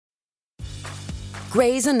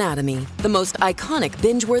Grey's Anatomy, the most iconic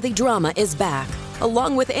binge-worthy drama, is back,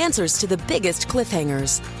 along with answers to the biggest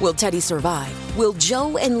cliffhangers. Will Teddy survive? Will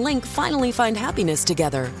Joe and Link finally find happiness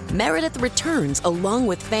together? Meredith returns along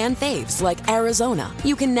with fan faves like Arizona.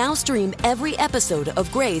 You can now stream every episode of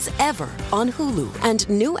Grey's ever on Hulu, and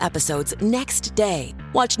new episodes next day.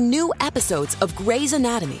 Watch new episodes of Grey's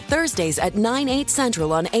Anatomy Thursdays at 9/8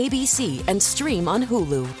 Central on ABC and stream on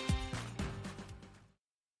Hulu.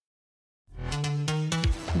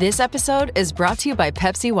 This episode is brought to you by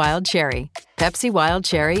Pepsi Wild Cherry. Pepsi Wild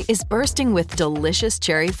Cherry is bursting with delicious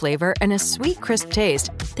cherry flavor and a sweet, crisp taste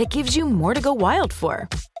that gives you more to go wild for.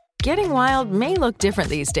 Getting wild may look different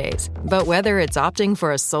these days, but whether it's opting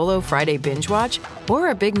for a solo Friday binge watch or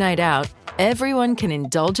a big night out, everyone can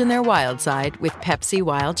indulge in their wild side with Pepsi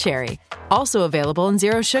Wild Cherry. Also available in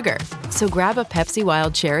Zero Sugar. So grab a Pepsi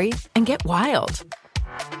Wild Cherry and get wild.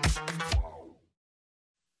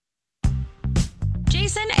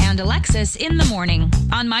 Jason and Alexis in the morning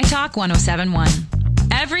on My Talk 1071.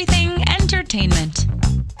 Everything entertainment.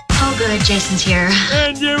 Oh, good. Jason's here.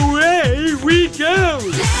 And away we go.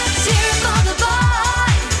 Let's hear it for the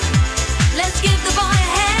boy. Let's give the boy a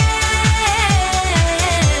hand.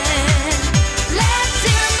 Let's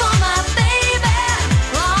hear it for my baby.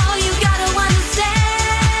 Oh, you gotta understand.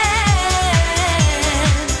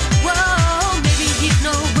 Whoa, maybe he's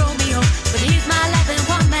no Romeo, but he's my life and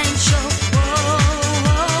one-man show.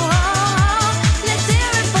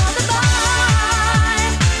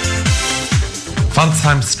 One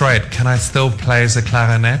time straight, can I still play the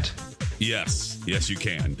clarinet? Yes, you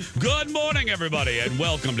can. Good morning, everybody, and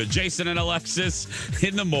welcome to Jason and Alexis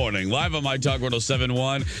in the morning, live on My Talk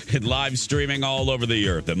 1071 and live streaming all over the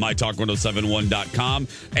earth at MyTalk1071.com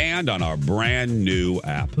and on our brand new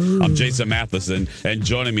app. I'm Jason Matheson, and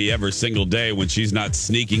joining me every single day when she's not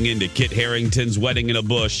sneaking into Kit Harington's wedding in a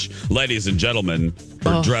bush, ladies and gentlemen,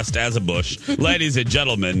 or dressed as a bush, ladies and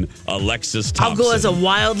gentlemen, Alexis Thompson. I'll go as a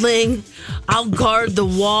wildling. I'll guard the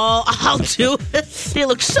wall. I'll do it. They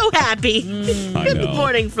look so happy. Good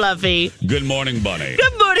morning, Fluffy. Good morning, Bunny.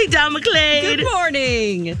 Good morning, Don McClain. Good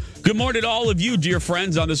morning. Good morning to all of you, dear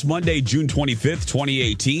friends, on this Monday, June 25th,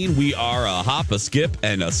 2018. We are a hop, a skip,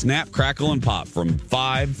 and a snap, crackle, and pop from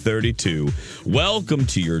 5:32. Welcome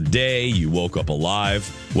to your day. You woke up alive.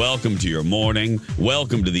 Welcome to your morning.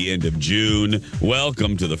 Welcome to the end of June.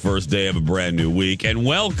 Welcome to the first day of a brand new week. And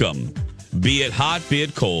welcome, be it hot, be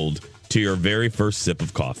it cold, to your very first sip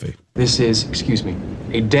of coffee. This is, excuse me,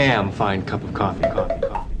 a damn fine cup of coffee.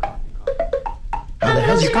 How the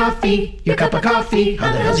hell's your coffee? Your cup of coffee?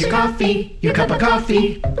 How the hell's your coffee? Your cup of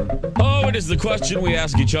coffee? Oh, it is the question we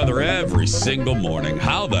ask each other every single morning.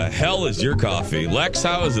 How the hell is your coffee? Lex,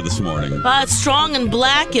 how is it this morning? It's strong and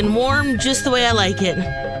black and warm, just the way I like it.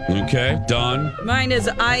 Okay, Dawn? Mine is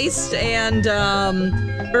iced and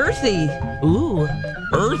earthy. Ooh.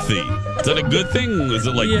 Earthy? Is that a good thing? Is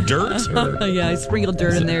it like dirt? Or? Yeah, I sprinkled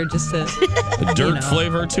dirt in there just to... A dirt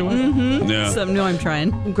flavor to it? Mm-hmm. Yeah. So, no, I'm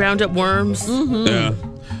trying. Ground up worms. Mm-hmm.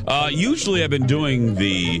 Yeah. Usually I've been doing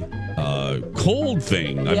the cold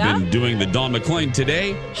thing. I've been doing the Don McClain.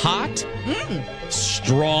 Today, hot,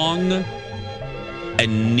 strong,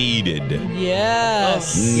 and needed.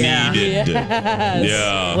 Yes. Needed. Yes.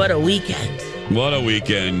 Yeah. What a weekend. What a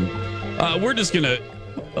weekend. We're just going to...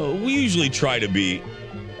 we usually try to be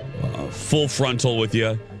full frontal with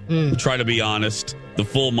you. Try to be honest. The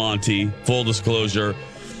full Monty. Full disclosure.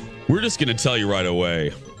 We're just going to tell you right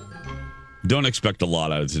away. Don't expect a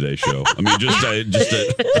lot out of today's show. I mean,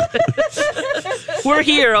 We're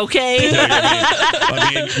here, okay?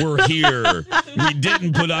 I mean, we're here. We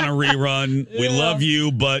didn't put on a rerun. We love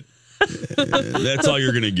you, but that's all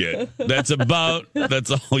you're going to get. That's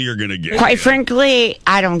all you're going to get. Quite frankly,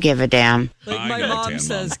 I don't give a damn. Like my mom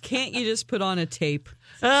says, can't you just put on a tape?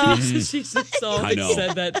 She's always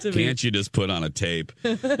said that to me. Can't you just put on a tape?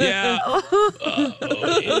 Yeah.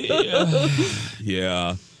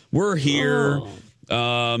 Yeah. We're here.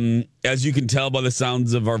 As you can tell by the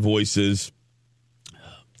sounds of our voices,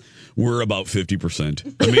 we're about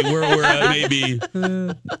 50%. I mean,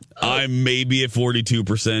 I'm maybe at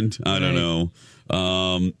 42%. I don't know.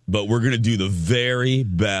 But we're going to do the very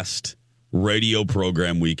best radio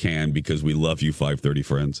program we can because we love you, 530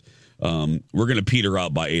 friends. We're going to peter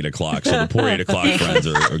out by 8 o'clock. So the poor 8 o'clock friends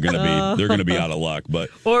are going to they're going to be out of luck. But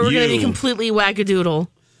or we're going to be completely wackadoodle.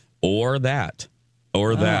 Or that.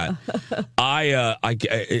 Well,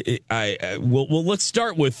 let's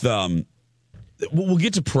start with, we'll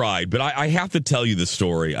get to Pride, but I have to tell you the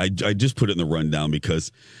story. I just put it in the rundown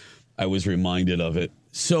because I was reminded of it.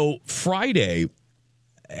 So Friday,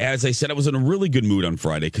 as I said, I was in a really good mood on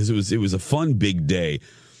Friday because it was a fun, big day.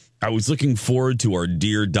 I was looking forward to our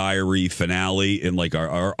Dear Diary finale, and like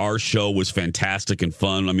our show was fantastic and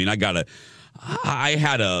fun. I mean, I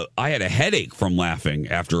had a headache from laughing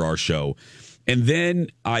after our show. And then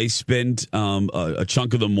I spent a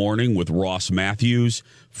chunk of the morning with Ross Matthews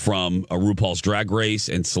from RuPaul's Drag Race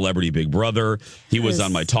and Celebrity Big Brother. He was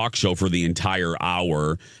on my talk show for the entire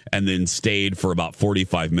hour and then stayed for about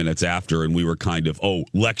 45 minutes after. And we were kind of,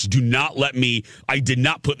 Lex, do not let me. I did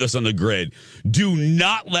not put this on the grid. Do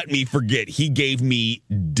not let me forget. He gave me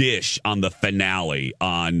dish on the finale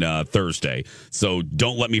on Thursday. So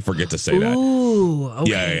don't let me forget to say that. Ooh,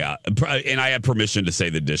 okay. Yeah. And I had permission to say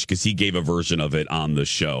the dish because he gave a version of it on the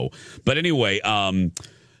show. But anyway,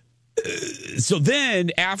 so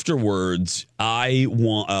then afterwards,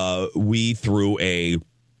 we threw a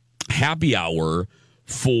happy hour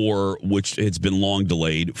which has been long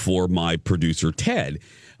delayed for my producer, Ted.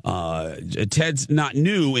 Ted's not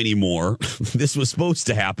new anymore. This was supposed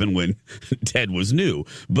to happen when Ted was new,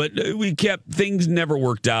 but things never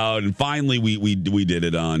worked out. And finally we did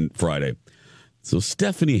it on Friday. So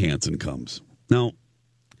Stephanie Hansen comes. Now,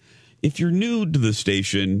 if you're new to the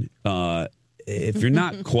station, if you're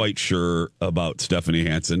not quite sure about Stephanie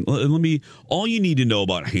Hansen, all you need to know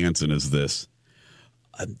about Hansen is this.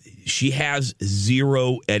 She has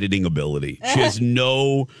zero editing ability. She has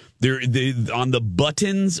no on the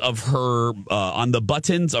buttons of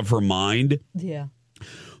her mind. Yeah.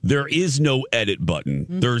 There is no edit button.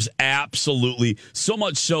 Mm-hmm. There's absolutely so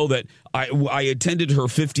much so that I attended her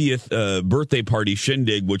 50th birthday party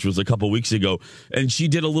shindig, which was a couple weeks ago, and she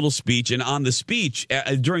did a little speech. And on the speech,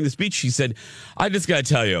 during the speech, she said, "I just got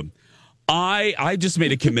to tell you, I just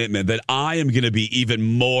made a commitment that I am going to be even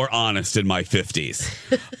more honest in my 50s."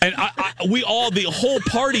 And the whole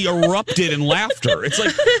party erupted in laughter. It's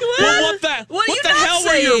like, well, what the hell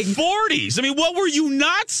were your 40s? I mean, what were you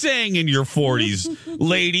not saying in your 40s,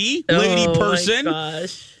 lady person? My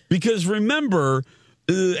gosh. Because remember,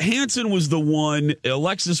 Hansen was the one,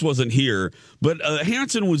 Alexis wasn't here, but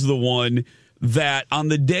Hansen was the one that on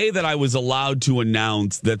the day that I was allowed to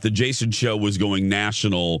announce that the Jason Show was going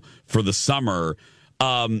national for the summer,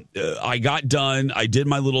 I got done. I did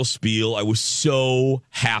my little spiel. I was so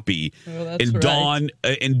happy. Oh, that's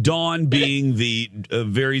and Dawn, being the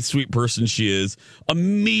very sweet person she is,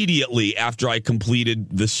 immediately after I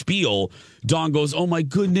completed the spiel, Dawn goes, "Oh my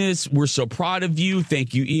goodness, we're so proud of you.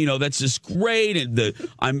 Thank you. You know, that's just great. And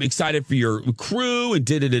I'm excited for your crew and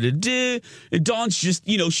da-da-da-da-da." And Dawn's just,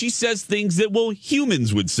 she says things that,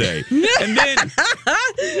 humans would say. And then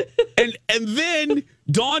and then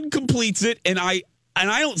Dawn completes it, and I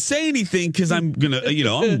don't say anything because I'm gonna,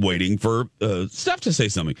 I'm waiting for Steph to say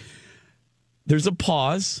something. There's a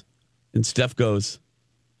pause, and Steph goes,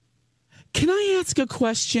 "Can I ask a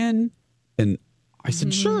question?" And I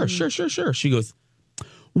said, "Sure." She goes,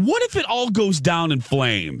 "What if it all goes down in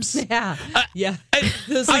flames?" Yeah. Yeah.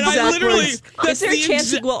 Is there a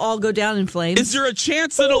chance it will all go down in flames? Is there a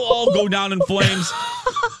chance that it'll all go down in flames?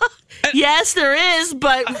 Yes, there is,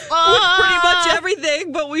 but with pretty much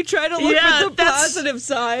everything, but we try to look at the positive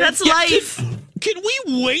side. That's life. Can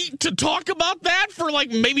we wait to talk about that for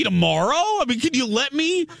maybe tomorrow? I mean, can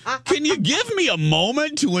you give me a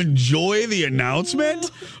moment to enjoy the announcement?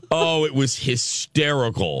 Oh, it was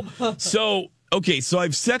hysterical. So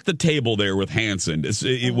I've set the table there with Hansen,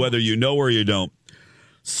 whether you know or you don't.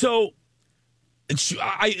 So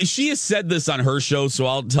she has said this on her show, so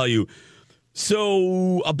I'll tell you.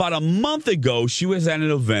 So about a month ago, she was at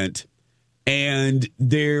an event, and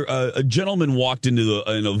a gentleman walked into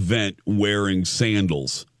an event wearing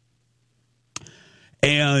sandals.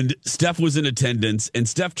 And Steph was in attendance, and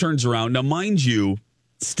Steph turns around. Now, mind you,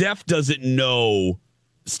 Steph doesn't know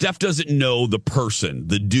the person,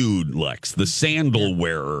 the dude, Lex, the sandal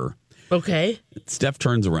wearer. Okay. Steph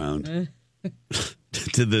turns around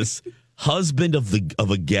to this husband of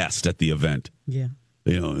a guest at the event. Yeah.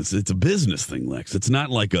 It's a business thing, Lex. It's not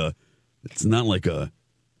like a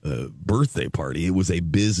birthday party. It was a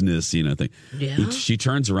business, thing. Yeah. She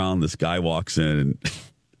turns around. This guy walks in, and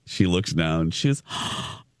she looks down. She says,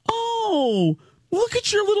 "Oh, look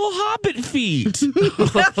at your little hobbit feet."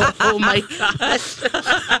 Oh my gosh.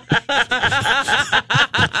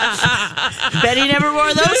 Bet he never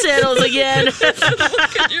wore those sandals again.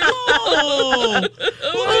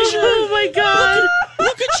 Oh my God.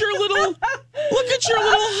 Look at your little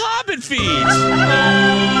hobbit feet.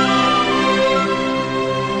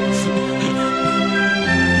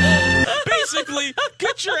 basically,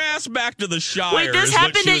 get your ass back to the Shire. Wait, this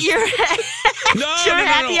happened at your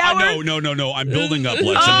happy hour? No. I'm building up,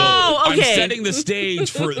 Lex. Okay. I'm setting the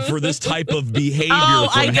stage for this type of behavior. Oh,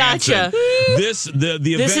 from I gotcha. Hanson. The event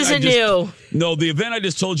This isn't new. No, the event I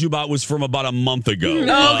just told you about was from about a month ago.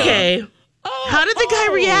 Okay. How did the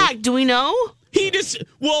guy react? Do we know? He just,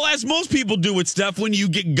 well, as most people do with stuff, when you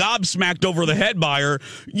get gobsmacked over the head by her,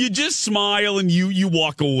 you just smile and you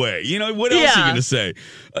walk away. You know, what else are you going to say?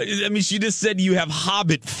 I mean, she just said you have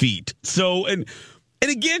hobbit feet. So, and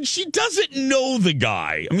again, she doesn't know the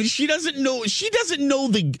guy. I mean, she doesn't know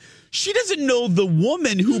the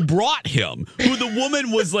woman who brought him, who the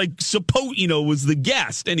woman was like, was the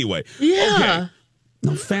guest. Anyway. Yeah. Okay.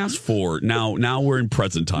 Now, fast forward. Now we're in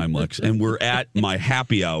present time, Lex, and we're at my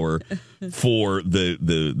happy hour for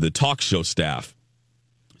the talk show staff.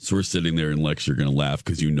 So we're sitting there, and Lex, you're going to laugh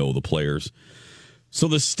because you know the players. So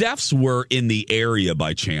the staffs were in the area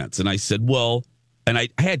by chance, and I said, well, and I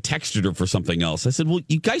had texted her for something else. I said, well,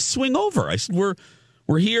 you guys swing over. I said, we're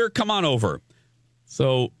here. Come on over.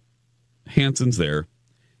 So Hanson's there,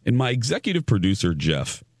 and my executive producer,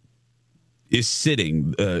 Jeff, is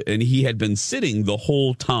sitting, and he had been sitting the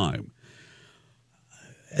whole time.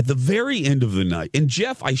 At the very end of the night, and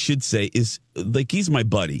Jeff, I should say, is like, he's my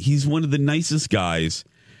buddy. He's one of the nicest guys.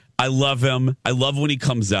 I love him. I love when he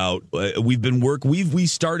comes out. We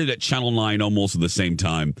started at Channel 9 almost at the same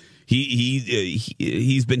time.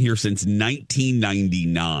 He's been here since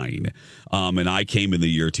 1999, and I came in the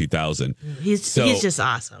year 2000. He's just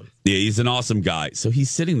awesome. Yeah, he's an awesome guy. So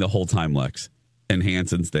he's sitting the whole time, Lex, and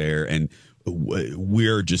Hanson's there, and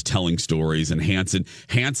we're just telling stories. And Hanson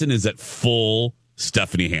is at full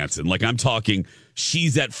Stephanie Hansen. Like, I'm talking,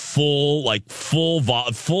 she's at full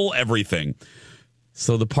everything.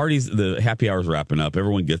 So the happy hour's wrapping up.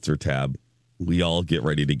 Everyone gets their tab. We all get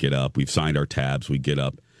ready to get up. We've signed our tabs. We get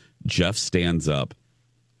up. Jeff stands up,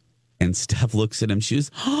 and Steph looks at him. She goes,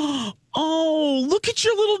 oh, look at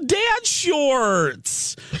your little dad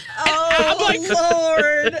shorts. Oh, I'm like,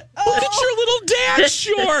 Lord. Look at your little dad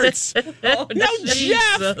shorts. Now,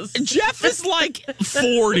 Jesus. Jeff is like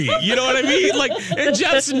 40. You know what I mean? Like, and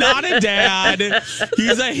Jeff's not a dad.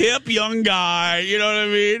 He's a hip young guy. You know what I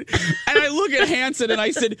mean? And I look at Hanson and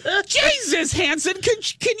I said, Jesus, Hanson,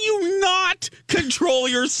 can you not control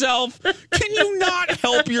yourself? Can you not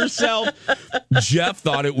help yourself? Jeff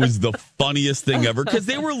thought it was the funniest thing ever because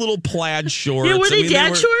they were little plaid shorts. Yeah, were they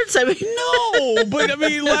dad shorts? I mean, no, but I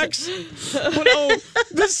mean, Lex,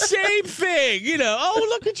 the same thing, you know. Oh,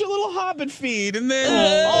 look at your little hobbit feet, and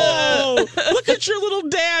then look at your little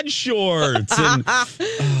dad shorts. And,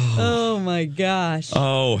 oh my gosh!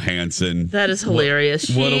 Oh, Hanson, that is hilarious.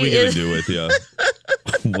 What are we gonna do with you?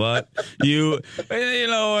 What you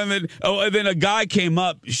know? And then a guy came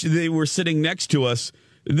up. They were sitting next to us.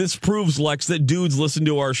 This proves, Lex, that dudes listen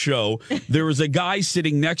to our show. There was a guy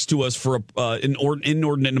sitting next to us for an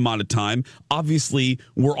inordinate amount of time. Obviously,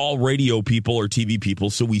 we're all radio people or TV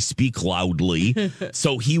people, so we speak loudly.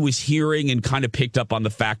 So he was hearing and kind of picked up on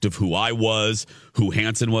the fact of who I was, who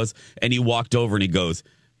Hanson was, and he walked over and he goes,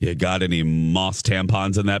 you got any Moss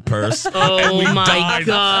tampons in that purse? Oh, my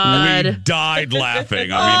God. We died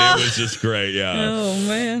laughing. I mean, it was just great. Yeah. Oh,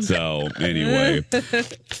 man. So, anyway,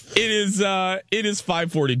 it is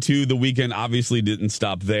 5:42. The weekend obviously didn't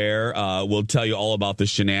stop there. We'll tell you all about the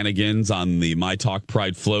shenanigans on the My Talk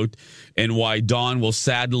Pride Float and why Dawn will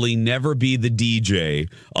sadly never be the DJ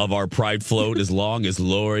of our Pride Float as long as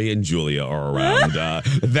Lori and Julia are around.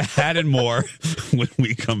 That and more when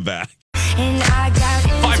we come back.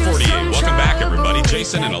 5:48. Welcome back, everybody.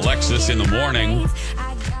 Jason and Alexis in the morning.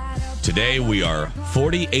 Today we are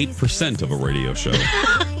 48% of a radio show.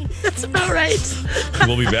 That's about right.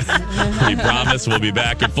 We'll be back. We promise we'll be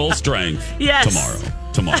back at full strength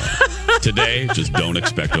tomorrow. Today, just don't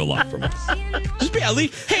expect a lot from us. Just be at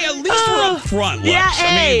least we're up front, Lex. Yeah,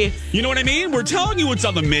 hey. I mean, you know what I mean? We're telling you what's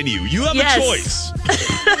on the menu. You have a choice.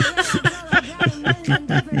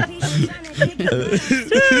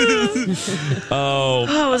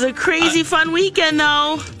 It was a crazy fun weekend,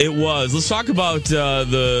 though. It was. Let's talk about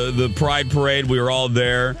the Pride Parade. We were all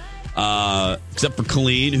there, except for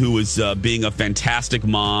Colleen, who was being a fantastic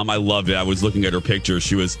mom. I loved it. I was looking at her picture.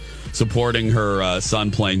 She was supporting her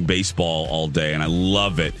son playing baseball all day, and I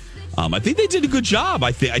love it. I think they did a good job.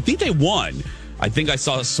 I think they won. I think I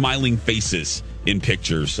saw smiling faces in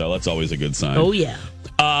pictures, so that's always a good sign. Oh, yeah.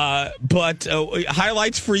 But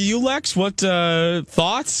highlights for you, Lex? What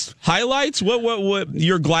thoughts? Highlights? What?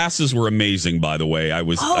 Your glasses were amazing, by the way. I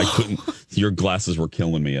couldn't. Your glasses were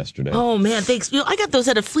killing me yesterday. Oh man, thanks. I got those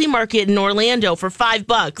at a flea market in Orlando for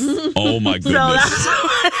 $5. Oh my goodness! So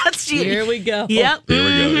that's here we go. Yep. Here we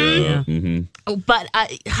go. Yeah. Mm-hmm. But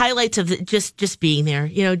highlights of just being there.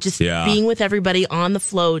 Being with everybody on the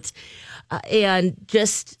float, and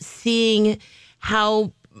just seeing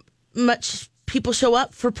how much people show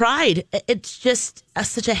up for Pride. It's just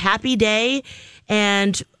such a happy day,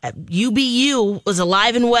 and UBU was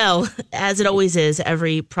alive and well, as it always is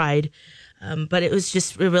every Pride. But it was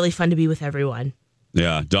just really fun to be with everyone.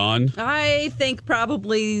 Yeah, Dawn? I think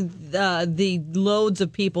probably the loads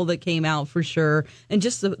of people that came out for sure, and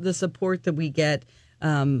just the support that we get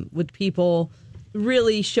with people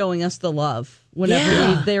really showing us the love.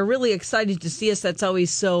 Whenever they're really excited to see us, that's always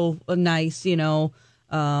so nice,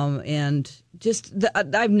 and just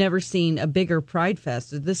I've never seen a bigger Pride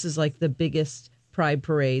Fest. This is like the biggest Pride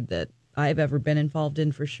parade that I've ever been involved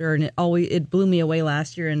in for sure, and it blew me away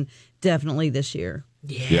last year and definitely this year.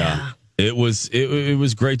 Yeah. It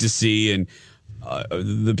was great to see, and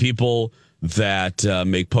the people that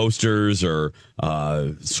make posters or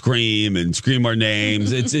scream our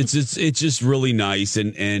names. It's just really nice,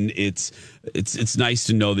 and it's nice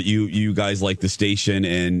to know that you guys like the station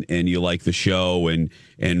and you like the show, and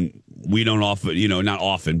we don't often, not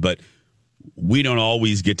often, but we don't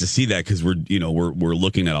always get to see that because we're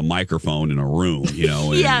looking at a microphone in a room, and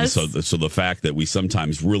Yes. so the fact that we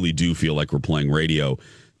sometimes really do feel like we're playing radio,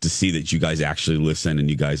 to see that you guys actually listen and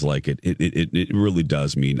you guys like it, it really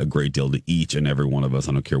does mean a great deal to each and every one of us.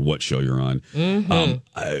 I don't care what show you're on. Mm-hmm.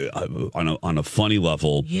 On a funny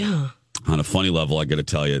level, I got to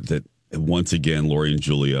tell you that once again, Lori and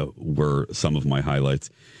Julia were some of my highlights.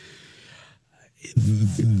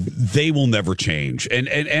 They will never change, and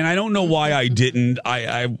I don't know why I didn't.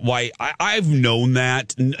 I've known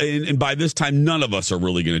that, and by this time, none of us are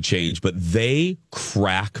really going to change. But they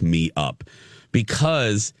crack me up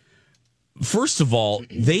because, first of all,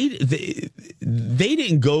 they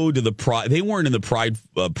didn't go to the Pride. They weren't in the Pride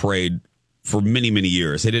parade for many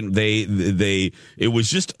years. They didn't. They it was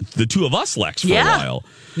just the two of us, Lex, for a while.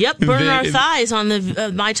 Yep, burning our thighs on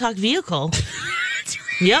the My Talk vehicle.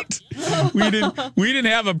 Yep. We didn't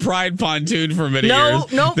have a Pride pontoon for many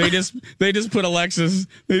years. No. They just put Alexis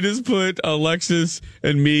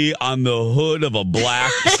and me on the hood of a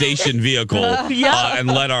black station vehicle and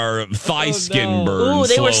let our thigh skin burn. Ooh,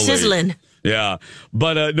 they slowly. were sizzling. Yeah.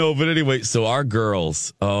 But anyway, so our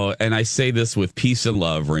girls, and I say this with peace and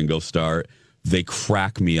love, Ringo Starr, they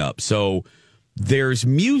crack me up. So there's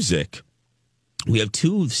music. We have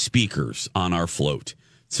two speakers on our float.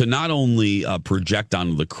 To not only project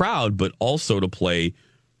onto the crowd, but also to play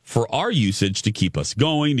for our usage to keep us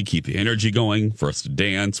going, to keep the energy going, for us to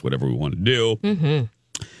dance, whatever we want to do. Mm-hmm.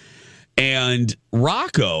 And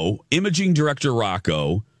Rocco, imaging director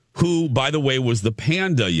Rocco, who, by the way, was the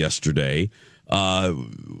panda yesterday,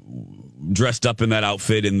 dressed up in that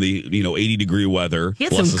outfit in the 80-degree weather. He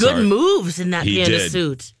had some good moves in that panda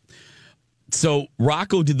suit. So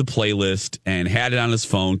Rocco did the playlist and had it on his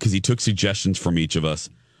phone because he took suggestions from each of us.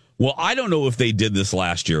 Well, I don't know if they did this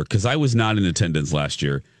last year because I was not in attendance last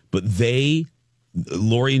year, but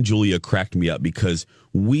Lori and Julia cracked me up because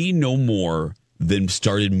we no more than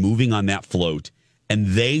started moving on that float, and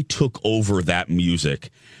they took over that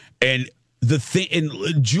music. And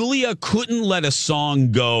Julia couldn't let a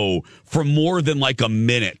song go for more than like a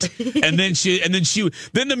minute, and then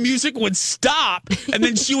the music would stop, and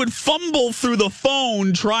then she would fumble through the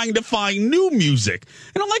phone trying to find new music.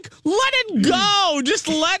 And I'm like, let it go, just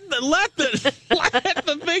let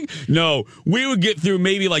the thing. No, we would get through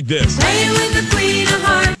maybe like this. Play with the Queen of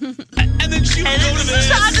Hearts. And then she would go to this.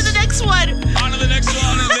 On to the next one. On to the next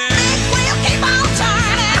one, and then. We'll keep on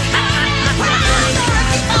turning.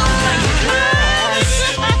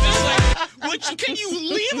 Can you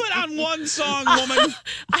leave it on one song, woman?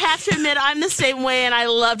 I have to admit, I'm the same way, and I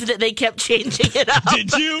loved that they kept changing it up.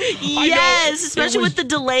 Did you? Yes, especially with the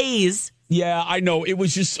delays. Yeah, I know. It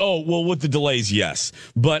was just, with the delays, yes.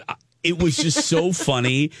 But it was just so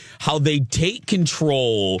funny how they take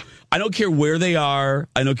control. I don't care where they are.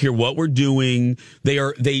 I don't care what we're doing.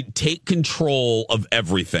 They take control of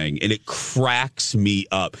everything, and it cracks me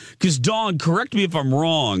up. Because, Dawn, correct me if I'm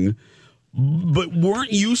wrong, but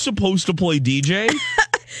weren't you supposed to play DJ?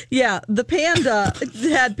 Yeah, the panda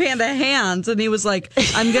had panda hands, and he was like,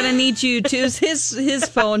 I'm going to need you to, his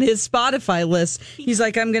phone, his Spotify list. He's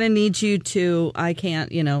like, I'm going to need you to, I can't,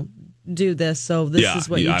 do this, so this is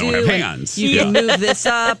what you I do. Don't have hands. You can move this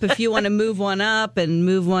up if you want to move one up and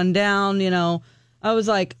move one down, I was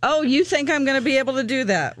like, oh, you think I'm going to be able to do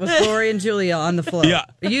that with Lori and Julia on the float? Yeah.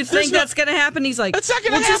 You think that's going to happen? He's like, that's not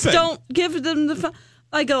going to happen. Just don't give them the phone.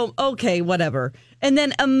 I go, okay, whatever. And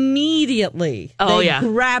then immediately they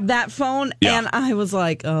grab that phone, and I was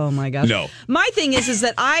like, oh, my gosh. No. My thing is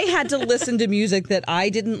that I had to listen to music that I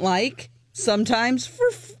didn't like sometimes for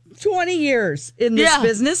 20 years in this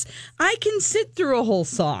business. I can sit through a whole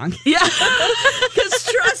song. Yeah. Because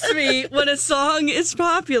trust me, when a song is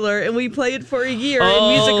popular and we play it for a year in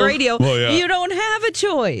music radio, you don't have a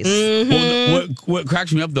choice. Mm-hmm. Well, what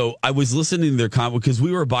cracks me up, though, I was listening to their comment because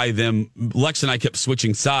we were by them. Lex and I kept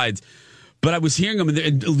switching sides. But I was hearing them,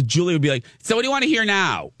 and Julia would be like, so what do you want to hear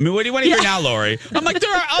now? I mean, what do you want to hear now, Lori? I'm like,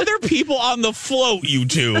 there are other people on the float, you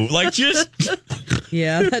two. Like, just...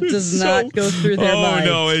 Yeah, that does not go through their mind.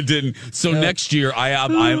 Oh, no, it didn't. So next year, I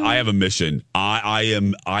have a mission. I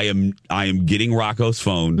am getting Rocco's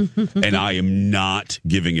phone, and I am not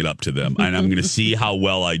giving it up to them. And I'm going to see how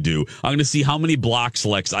well I do. I'm going to see how many blocks,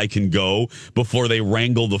 Lex, I can go before they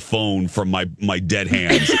wrangle the phone from my dead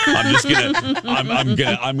hands. I'm just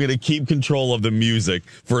I'm gonna keep control of the music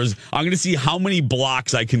I'm going to see how many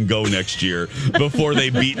blocks I can go next year before they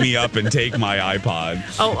beat me up and take my iPod.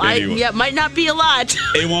 Oh, anyway. Might not be a lot.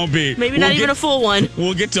 It won't be. Maybe not even a full one.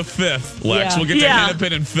 We'll get to fifth, Lex. We'll get to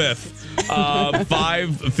Hennepin in fifth.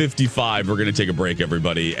 5:55. We're going to take a break,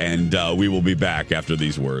 everybody, and we will be back after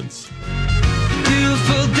these words.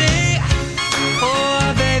 Beautiful day.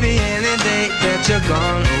 Oh, baby, any day that you're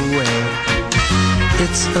gone away.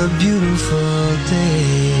 It's a beautiful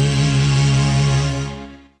day.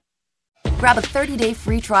 Grab a 30-day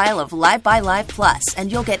free trial of Live by Live Plus,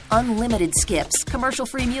 and you'll get unlimited skips,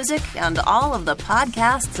 commercial-free music, and all of the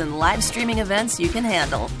podcasts and live streaming events you can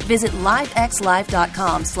handle. Visit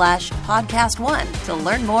livexlive.com/podcast1 to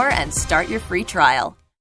learn more and start your free trial.